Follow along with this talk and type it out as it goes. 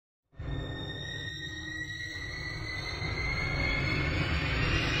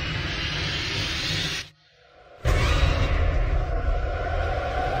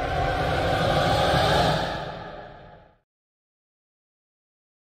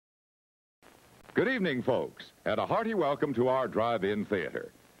Good evening, folks, and a hearty welcome to our drive-in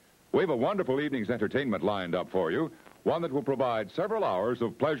theater. We have a wonderful evening's entertainment lined up for you, one that will provide several hours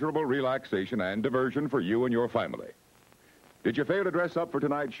of pleasurable relaxation and diversion for you and your family. Did you fail to dress up for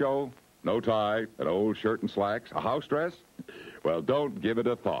tonight's show? No tie, an old shirt and slacks, a house dress? Well, don't give it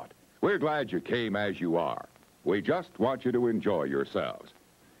a thought. We're glad you came as you are. We just want you to enjoy yourselves.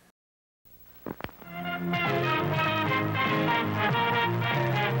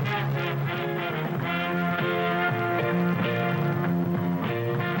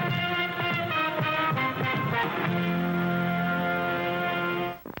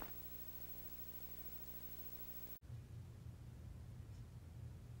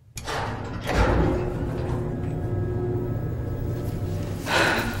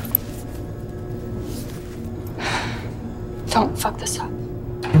 Don't fuck this up.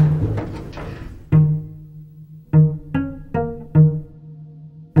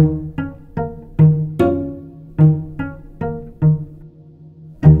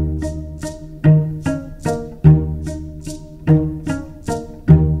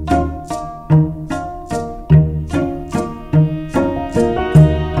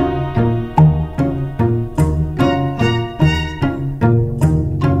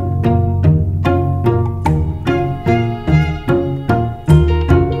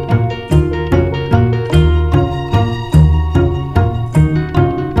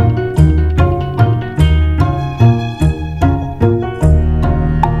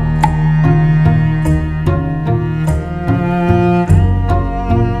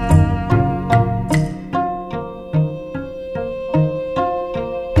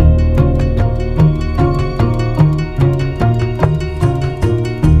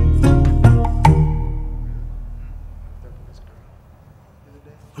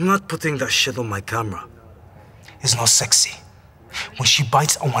 I'm not putting that shit on my camera. It's not sexy. When she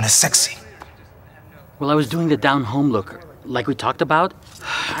bites, I want it sexy. Well, I was doing the down-home look, like we talked about.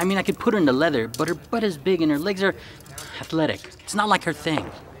 I mean, I could put her in the leather, but her butt is big and her legs are athletic. It's not like her thing.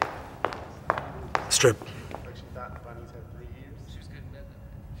 Strip.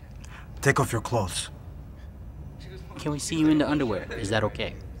 Take off your clothes. Can we see you in the underwear? Is that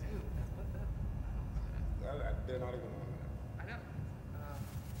okay?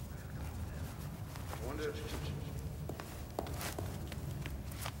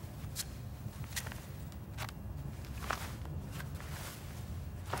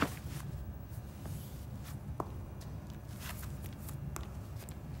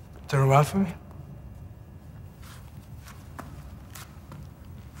 Turn around for me.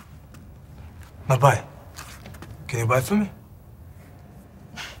 Now bite. Can you bite for me?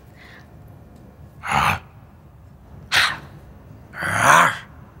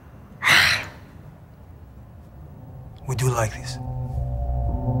 We do like this. Come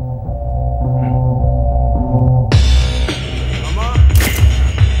on.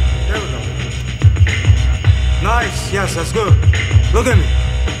 There we go. Nice. Yes, that's good. Look at me.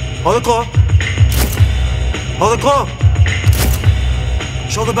 Hold the claw. Hold the claw.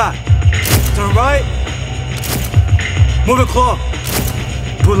 Shoulder back. Turn right. Move the claw.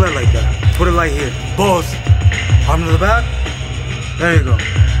 Put it like that. Put it like here. Both. Arm to the back. There you go.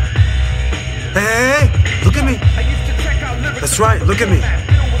 Hey, look at me. That's right, look at me.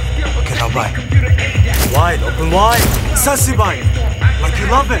 Okay, now bite. Wide, open wide. Sassy bite. Like you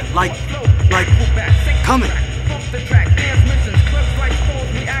love it. Like, come it.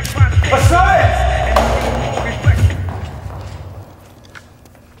 What's up?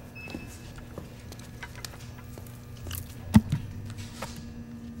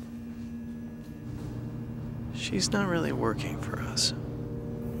 She's not really working for us.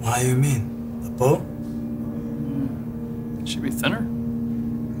 What do you mean? The boat? Should be thinner.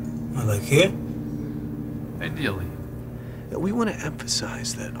 Like here? Ideally. We want to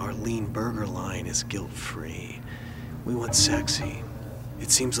emphasize that our lean burger line is guilt-free. We want sexy. It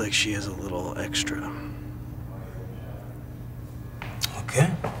seems like she has a little extra. Okay.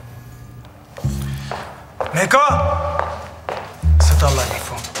 Makeup! Set that light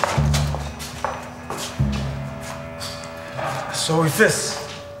before. So with this.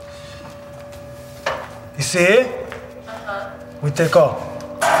 You see it? We take off.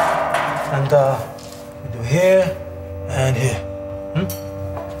 And we do here and here.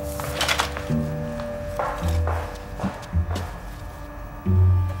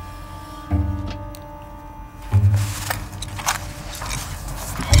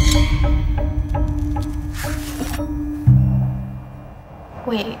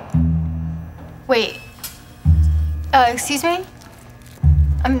 Wait. Excuse me?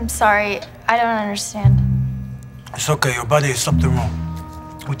 I'm sorry. I don't understand. It's okay. Your body is something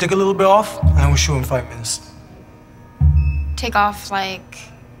wrong. We take a little bit off, and then we shoot in 5 minutes. Take off, like...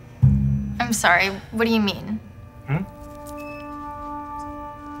 I'm sorry, what do you mean?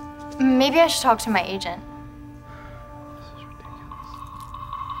 Maybe I should talk to my agent. This is ridiculous.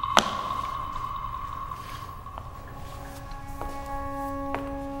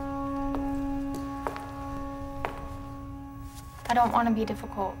 I don't want to be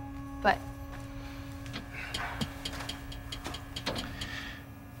difficult, but...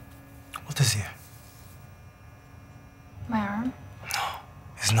 What is here? My arm? No,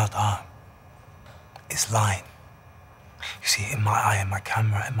 it's not arm. It's line. You see, in my eye, in my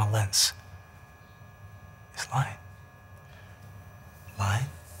camera, in my lens. It's line. Line.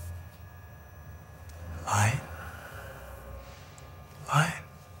 Line. Line.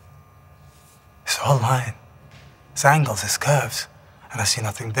 It's all line. It's angles, it's curves. And I see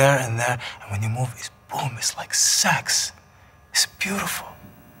nothing there and there. And when you move, it's boom. It's like sex. It's beautiful.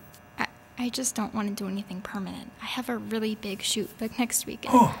 I just don't want to do anything permanent. I have a really big shoot booked next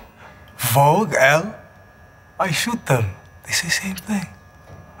weekend. Oh, Vogue, Elle? I shoot them. They say same thing.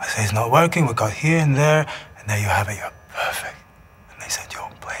 I say it's not working, we got here and there you have it, you're perfect. And they said, yo,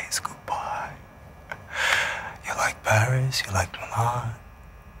 please, goodbye. You like Paris, you like Milan.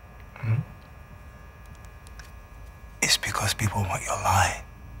 It's because people want your line.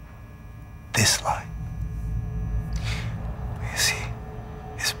 This line. You see,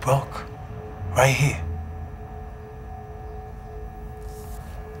 it's broke. Right here.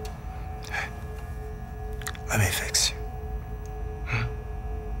 Let me fix you.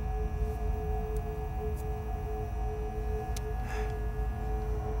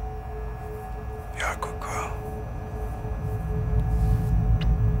 You're a good girl.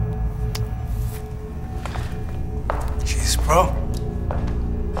 She's pro.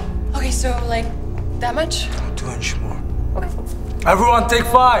 Okay, so like that much? 2 inches more. Okay. Everyone, take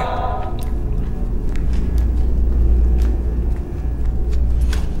 5.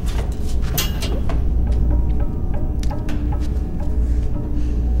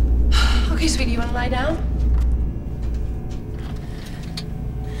 Okay, sweetie, you wanna lie down?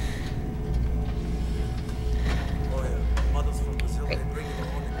 Oh yeah, models from Brazil, they bring their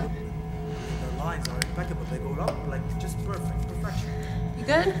own equipment. Their lines are impeccable. They go up like just perfect, perfection. You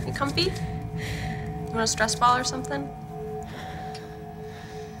good? You comfy? You want a stress ball or something?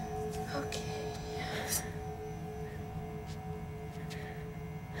 Okay.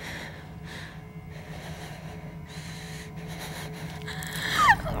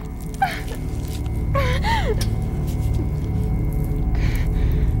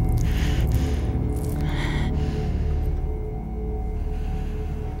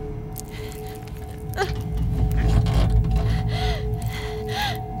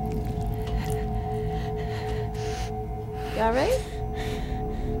 You all right?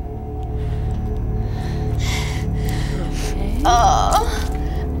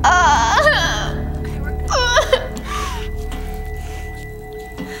 Okay, we're good.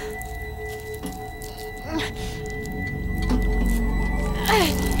 A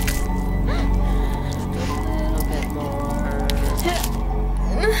little bit more.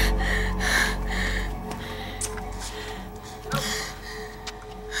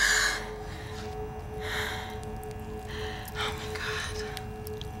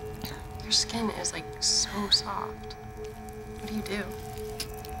 Your skin is like so soft. What do you do?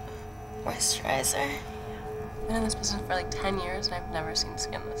 Moisturizer. I've been in this business for like 10 years and I've never seen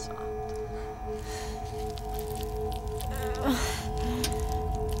skin this soft.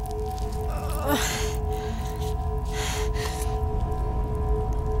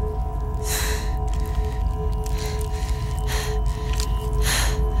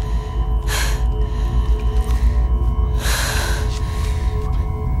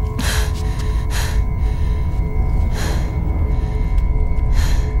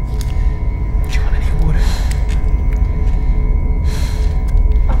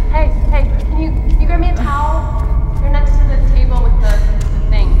 Hey, can you grab me a towel? You're next to the table with the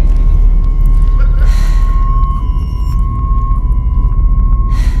thing.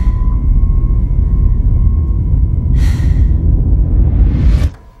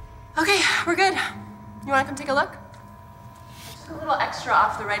 Okay, we're good. You wanna come take a look? Just a little extra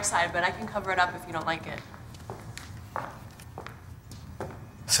off the right side, but I can cover it up if you don't like it.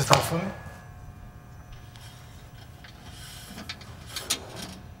 Sit down for me.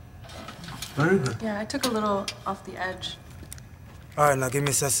 Very good. Yeah, I took a little off the edge. All right, now give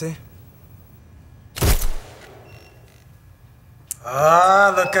me sassy.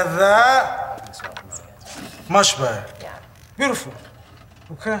 Ah, look at that. Much better. Yeah. Beautiful.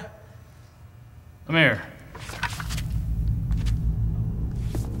 Okay. Come here.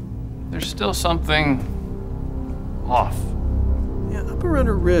 There's still something off. Yeah, up around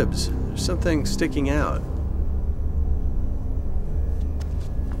her ribs. There's something sticking out.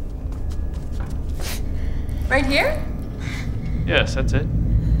 Right here? Yes, that's it.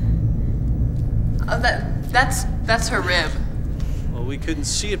 Oh, that's her rib. Well, we couldn't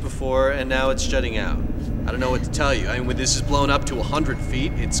see it before, and now it's jutting out. I don't know what to tell you. I mean, when this is blown up to 100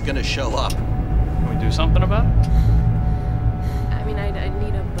 feet, it's gonna show up. Can we do something about it? I mean, I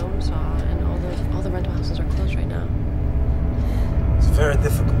need a bone saw, and all the rental houses are closed right now. It's very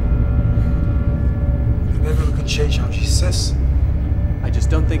difficult. Maybe we can change how she says. I just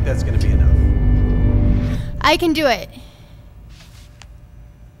don't think that's gonna be enough. I can do it.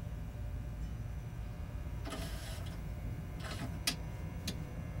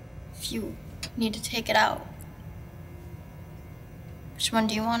 If you need to take it out, which one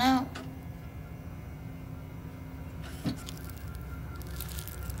do you want out?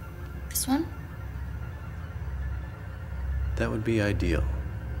 This one? That would be ideal.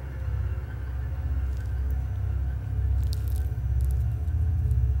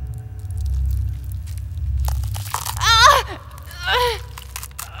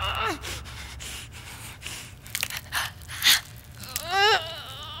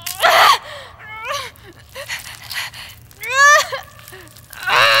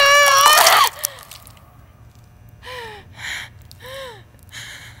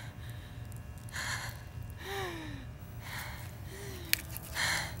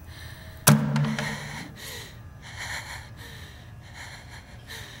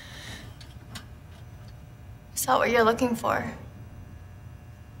 Is that what you're looking for?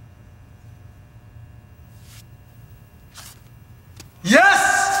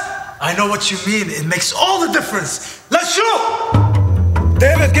 Yes! I know what you mean. It makes all the difference. Let's shoot!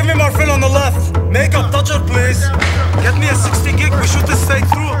 David, give me morphine on the left. Makeup, toucher, please. Get me a 60 gig. We shoot